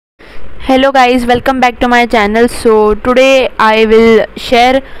Hello guys, welcome back to my channel. So today I will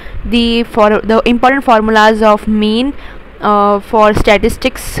share the important formulas of mean for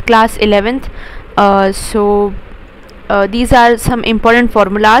statistics class 11th. These are some important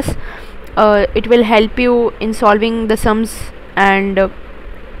formulas. It will help you in solving the sums and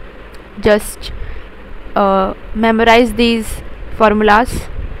just memorize these formulas.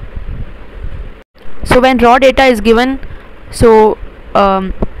 So when raw data is given, so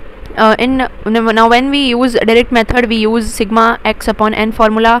now when we use direct method, we use sigma x upon n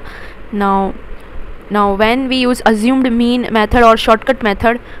formula. Now when we use assumed mean method or shortcut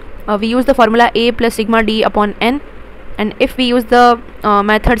method, we use the formula a plus sigma d upon n. And if we use the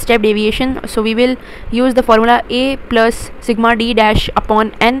method step deviation, so we will use the formula a plus sigma d dash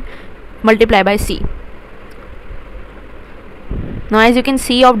upon n multiply by c. Now as you can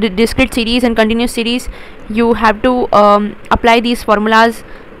see, of the discrete series and continuous series, you have to apply these formulas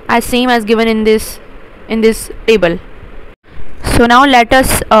as same as given in this table. So now let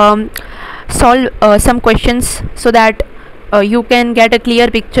us solve some questions so that you can get a clear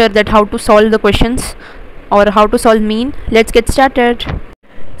picture that how to solve the questions or how to solve mean. Let's get started.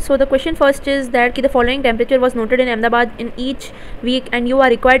 So the question first is that the following temperature was noted in Ahmedabad in each week, and you are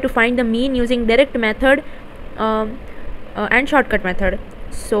required to find the mean using direct method and shortcut method.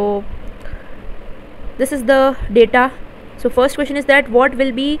 So this is the data. So first question is that what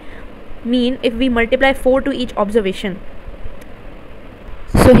will be mean if we multiply 4 to each observation.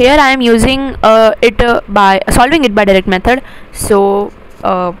 So here I am using by solving it by direct method. So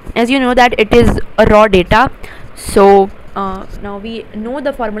as you know that it is a raw data. So now we know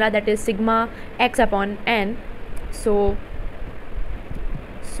the formula, that is sigma x upon n. So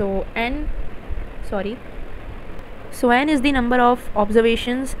n is the number of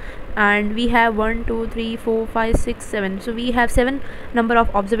observations, and we have 1 2 3 4 5 6 7. So we have 7 number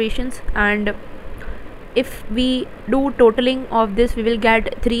of observations, and if we do totaling of this, we will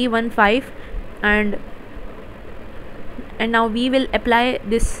get 315. And now we will apply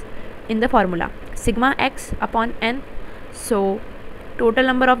this in the formula sigma x upon n. So total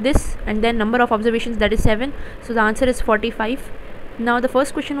number of this and then number of observations, that is 7. So the answer is 45. Now the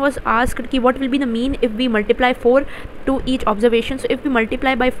first question was asked what will be the mean if we multiply 4 to each observation. So if we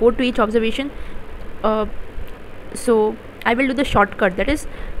multiply by 4 to each observation, so I will do the shortcut, that is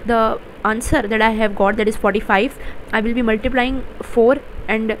the answer that I have got, that is 45. I will be multiplying 4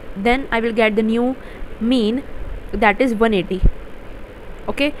 and then I will get the new mean, that is 180.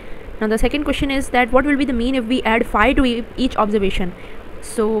 Okay, now the second question is that what will be the mean if we add 5 to each observation.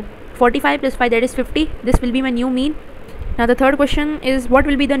 So 45 plus 5, that is 50. This will be my new mean. Now the third question is what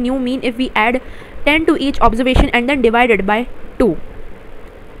will be the new mean if we add 10 to each observation and then divide it by 2.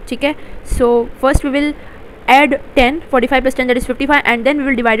 Okay, so first we will add 10, 45 plus 10, that is 55, and then we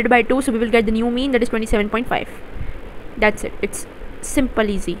will divide it by 2, so we will get the new mean, that is 27.5. That's it. It's simple,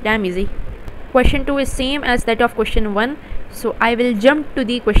 easy, damn easy. Question 2 is same as that of question 1. So I will jump to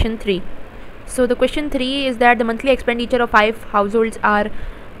the question 3. So the question 3 is that the monthly expenditure of 5 households are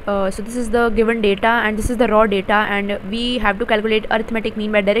so this is the given data and this is the raw data, and we have to calculate arithmetic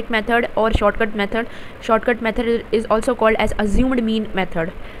mean by direct method or shortcut method. Shortcut method is also called as assumed mean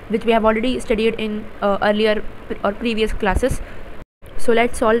method, which we have already studied in earlier or previous classes. So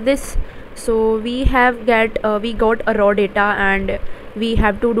let's solve this. So we got a raw data and we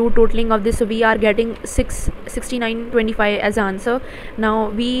have to do totaling of this. So we are getting 6925 as an answer.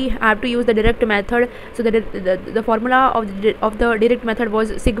 Now we have to use the direct method. So the formula of the direct method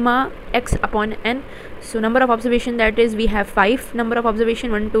was sigma x upon n. So number of observation, that is we have 5 number of observation,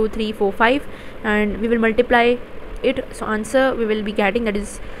 1 2 3 4 5, and we will multiply it. So answer we will be getting, that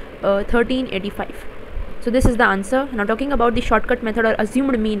is 1385. So this is the answer. Now talking about the shortcut method or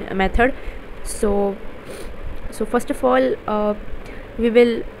assumed mean method. So first of all we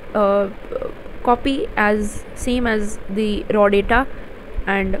will copy as same as the raw data,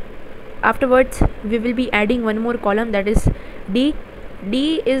 and afterwards we will be adding one more column, that is d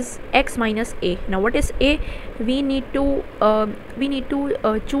is x minus a. Now what is a? We need to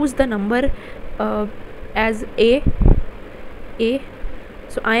choose the number as a.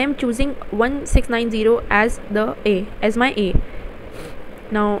 So I am choosing 1690 as my a.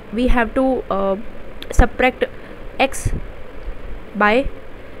 Now we have to subtract x by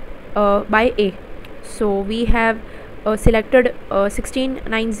a. So we have selected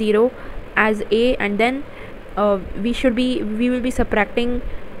 1690 as a, and then we will be subtracting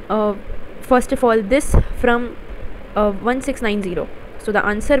first of all this from 1690. So the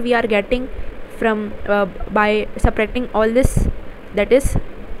answer we are getting from by subtracting all this, that is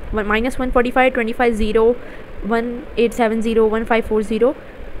minus 145, 25 0, 1870, 1540,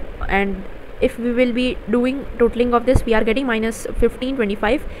 and if we will be doing totaling of this, we are getting minus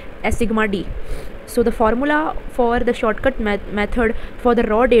 1525 as sigma d. So the formula for the shortcut method for the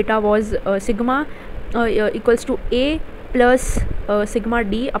raw data was sigma equals to a plus sigma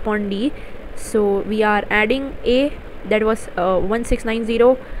d upon d. So we are adding a, that was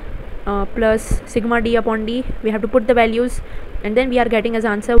 1690 plus sigma d upon d. We have to put the values, and then we are getting as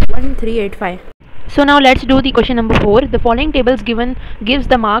answer 1385. So now let's do the question number 4. The following tables gives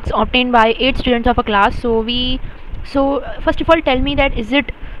the marks obtained by 8 students of a class. So first of all, tell me that is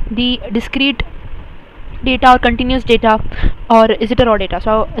it the discrete data or continuous data, or is it a raw data?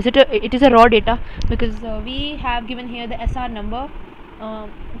 So it is a raw data, because we have given here the SR number.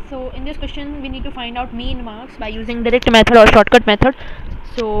 So in this question we need to find out mean marks by using direct method or shortcut method.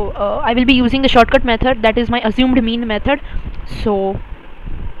 So I will be using the shortcut method, that is my assumed mean method. So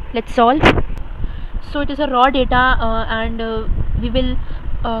let's solve. So it is a raw data, and we will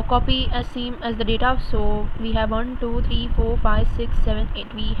copy as same as the data. So we have 1 2 3 4 5 6 7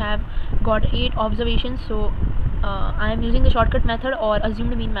 8. We have got 8 observations. So I am using the shortcut method or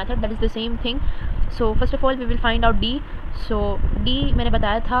assumed mean method, that is the same thing. So first of all we will find out d. So d मैंने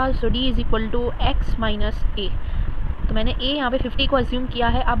बताया था, so d is equal to x minus a. तो मैंने a यहाँ पे 50 को assume किया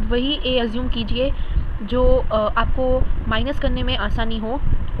है. आप वही a अज्यूम कीजिए जो आपको माइनस करने में आसानी हो.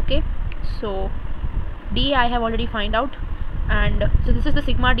 Okay, so d I have already find out, and so this is the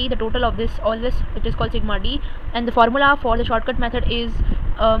sigma d, the total of all this, it is called sigma d, and the formula for the shortcut method is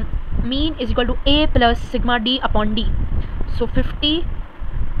mean is equal to a plus sigma d upon d. So 50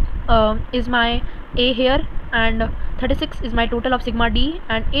 is my a here, and 36 is my total of sigma d,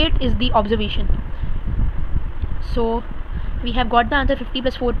 and 8 is the observation. So we have got the answer 50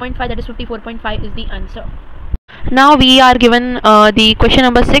 plus 4.5, that is 54.5 is the answer. Now we are given the question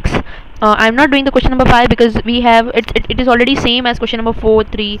number 6. I am not doing the question number 5 because we have it is already same as question number 4,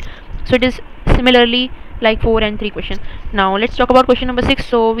 3. So it is similarly like 4 and 3 question. Now let's talk about question number 6.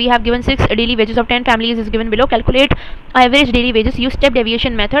 So we have given 6 daily wages of 10 families is given below. Calculate average daily wages, use step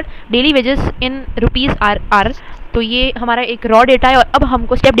deviation method. Daily wages in rupees are. तो ये हमारा एक raw data है, और अब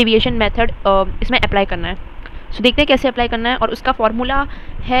हमको step deviation method इसमें apply करना है. सो देखते हैं कैसे अप्लाई करना है, और उसका फॉर्मूला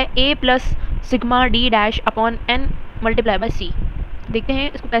है a plus sigma D dash upon n multiply by c. देखते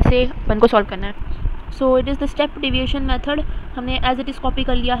हैं इसको कैसे अपन को सॉल्व करना है. So it is the step deviation method. हमने एज इट इज़ कॉपी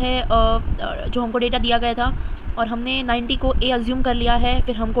कर लिया है जो हमको डेटा दिया गया था, और हमने 90 को a अज्यूम कर लिया है.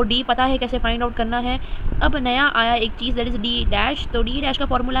 फिर हमको d पता है कैसे फाइंड आउट करना है. अब नया आया एक चीज़, दैट इज़ d डैश. तो d डैश का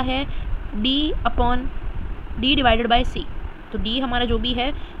फॉर्मूला है d upon d divided by c. तो d हमारा जो भी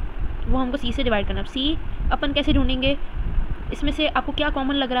है वो हमको c से डिवाइड करना है. c अपन कैसे ढूंढेंगे, इसमें से आपको क्या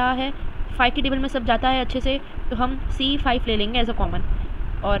कॉमन लग रहा है? 5 की टेबल में सब जाता है अच्छे से, तो हम C5 ले लेंगे एज अ कॉमन,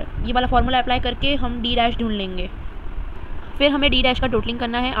 और ये वाला फार्मूला अप्लाई करके हम D डैश ढूंढ लेंगे. फिर हमें D डैश का टोटलिंग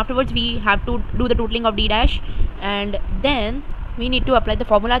करना है. Afterwards we have to do the totalling of D dash, and then we need to apply the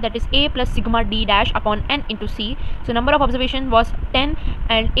formula, that is a plus sigma d dash upon n into c. So number of observation was 10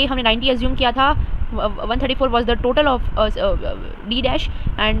 and a हमने 90 assume किया था. 134 was the total of d dash,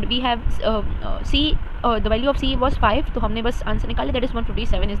 and we have c, the value of c was 5. तो हमने बस answer निकाले, that is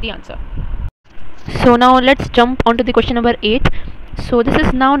 157 is the answer. So now let's jump onto the question number 8. So this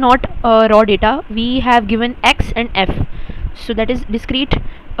is now not raw data. We have given x and f. So that is discrete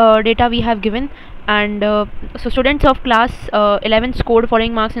data we have given, and so students of class 11 scored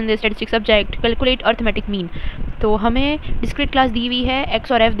following marks in the statistics subject. Calculate arithmetic mean. तो हमें discrete class दी हुई है,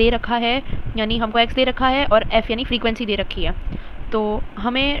 x और f दे रखा है, यानी हमको x दे रखा है और f यानी फ्रीक्वेंसी दे रखी है. तो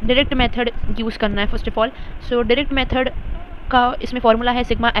हमें डायरेक्ट मेथड यूज़ करना है first of all. So direct method का इसमें फॉर्मूला है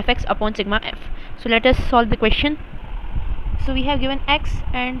sigma F x upon sigma F. So let us solve the question. So we have given x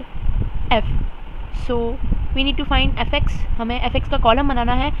and f. So we need to find F x. हमें F x का column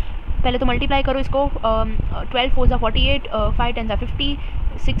बनाना है. पहले तो multiply करो इसको. 12 4 48, 5 10 50,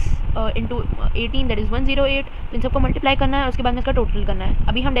 6 into 18 that is 108. इन सबको multiply करना है और उसके बाद में इसका टोटल करना है.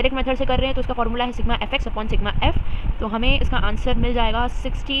 अभी हम डायरेक्ट मेथड से कर रहे हैं, तो इसका फॉर्मूला है sigma F x upon sigma F. तो हमें इसका आंसर मिल जाएगा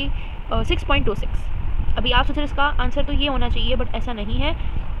 6.26. अभी आप सोच रहे इसका आंसर तो ये होना चाहिए, बट ऐसा नहीं है.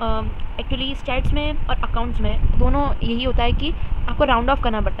 एक्चुअली स्टैट्स में और अकाउंट्स में दोनों यही होता है कि आपको राउंड ऑफ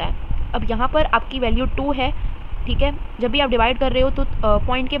करना पड़ता है. अब यहाँ पर आपकी वैल्यू 2 है, ठीक है. जब भी आप डिवाइड कर रहे हो तो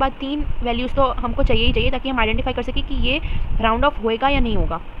पॉइंट के बाद 3 वैल्यूज़ तो हमको चाहिए ही चाहिए, ताकि हम आइडेंटिफाई कर सकें कि ये राउंड ऑफ होएगा या नहीं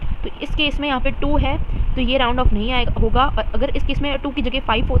होगा. तो इस केस में यहाँ पे 2 है, तो ये राउंड ऑफ नहीं आएगा होगा. और अगर इस केस में 2 की जगह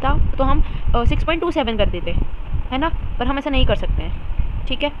 5 होता तो हम 6.27 कर देते, है ना. पर हम ऐसा नहीं कर सकते हैं,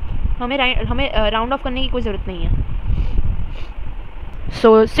 ठीक है. हमें राउंड ऑफ करने की कोई ज़रूरत नहीं है. सो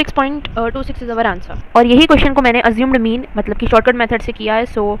 6.26 इज़ अवर आंसर। और यही क्वेश्चन को मैंने अज्यूम्ड मीन मतलब कि शॉर्टकट मेथड से किया है।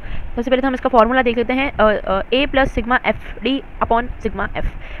 सो सबसे पहले तो हम इसका फॉर्मूला देख लेते हैं, ए plus sigma F D upon sigma F.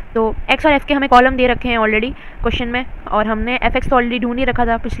 तो एक्स और एफ के हमें कॉलम दे रखे हैं ऑलरेडी क्वेश्चन में, और हमने एफ एक्स तो ऑलरेडी ढूंढ ही रखा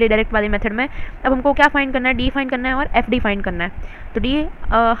था पिछले डायरेक्ट वाले मेथड में। अब हमको क्या फाइंड करना है, डी फाइंड करना है और एफ डी फाइंड करना है। तो डी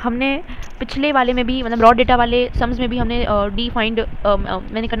हमने पिछले वाले में भी मतलब रॉ डेटा वाले सम्स में भी हमने डी फाइंड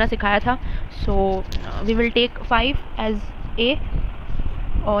मैंने करना सिखाया था। So we will take 5 as a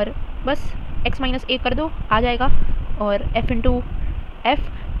और बस x माइनस ए कर दो, आ जाएगा, और f इंटू एफ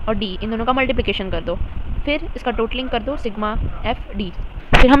और d इन दोनों का मल्टीप्लिकेशन कर दो, फिर इसका टोटलिंग कर दो सिग्मा एफ डी,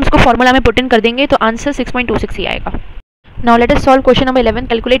 फिर हम इसको फॉर्मूला में पुट इन कर देंगे तो आंसर 6.26 ही आएगा। Now let us solve question number 11,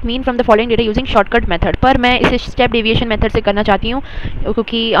 calculate mean from the following data using shortcut method. पर मैं इसे स्टेप डेविएशन मेथड से करना चाहती हूँ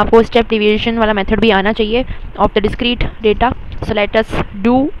क्योंकि आपको स्टेप डेविएशन वाला मेथड भी आना चाहिए of the discrete data. So let us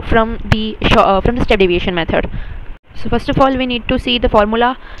do from the step deviation method. So first of all we need to see the formula,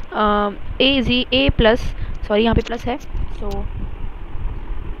 a plus, sorry यहाँ पे प्लस है, so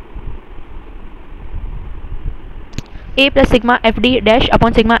a plus sigma f d dash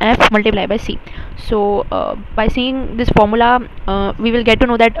upon sigma f multiplied by c. So by seeing this formula we will get to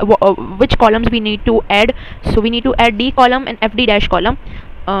know that which columns we need to add. So we need to add d column and f d dash column.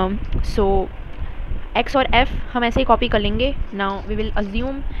 So x और f हम ऐसे ही copy कर लेंगे। Now we will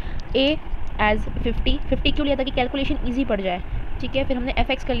assume a as 50 क्यों लिया था कि calculation easy पड़ जाए, ठीक है। फिर हमने एफ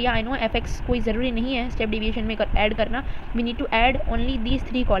एक्स कर लिया, आई नो एफ एक्स कोई ज़रूरी नहीं है स्टेप डिविएशन में ऐड करना, we need to add only these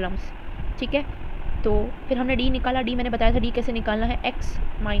 3 columns, ठीक है। तो फिर हमने डी निकाला, डी मैंने बताया था डी कैसे निकालना है, एक्स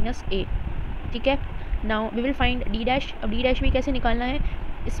माइनस ए, ठीक है। Now we will find D dash. अब डी डैश भी कैसे निकालना है,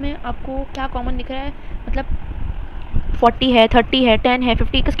 इसमें आपको क्या कॉमन दिख रहा है, मतलब 40 है, 30 है, 10 है,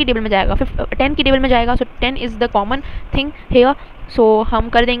 50 किसकी टेबल में जाएगा, 10 की टेबल में जाएगा। सो 10 is the common thing here. सो हम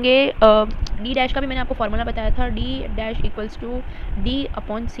कर देंगे डी डैश का भी मैंने आपको फार्मूला बताया था, D dash equals to D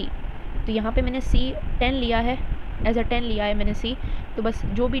upon सी। तो यहाँ पे मैंने सी 10 लिया है, एज अ 10 लिया है मैंने सी, तो बस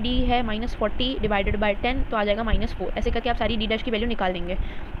जो भी डी है -40 डिवाइडेड बाई 10 तो आ जाएगा -4। ऐसे करके आप सारी डी डैश की वैल्यू निकाल देंगे।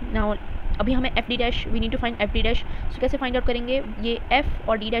 नाउ अभी हमें F D dash, we need to find F D dash. सो कैसे फाइंड आउट करेंगे, ये एफ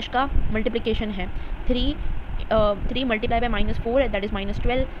और डी डैश का मल्टीप्लिकेशन है, 3 multiply by -4 that is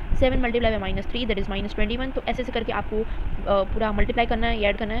 -12, 7 multiply by -3 that is -21। तो ऐसे करके आपको पूरा मल्टीप्लाई करना है,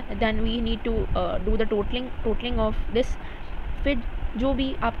 ऐड करना है। Then we need to do the totalling of this. फिर जो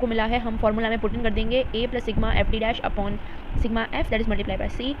भी आपको मिला है हम फार्मूला में पुट इन कर देंगे, a plus sigma F D dash upon sigma F that is multiply by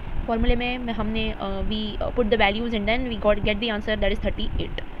सी। फार्मूले में हमने we put the values and then we get the answer that is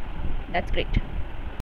 38। That's great.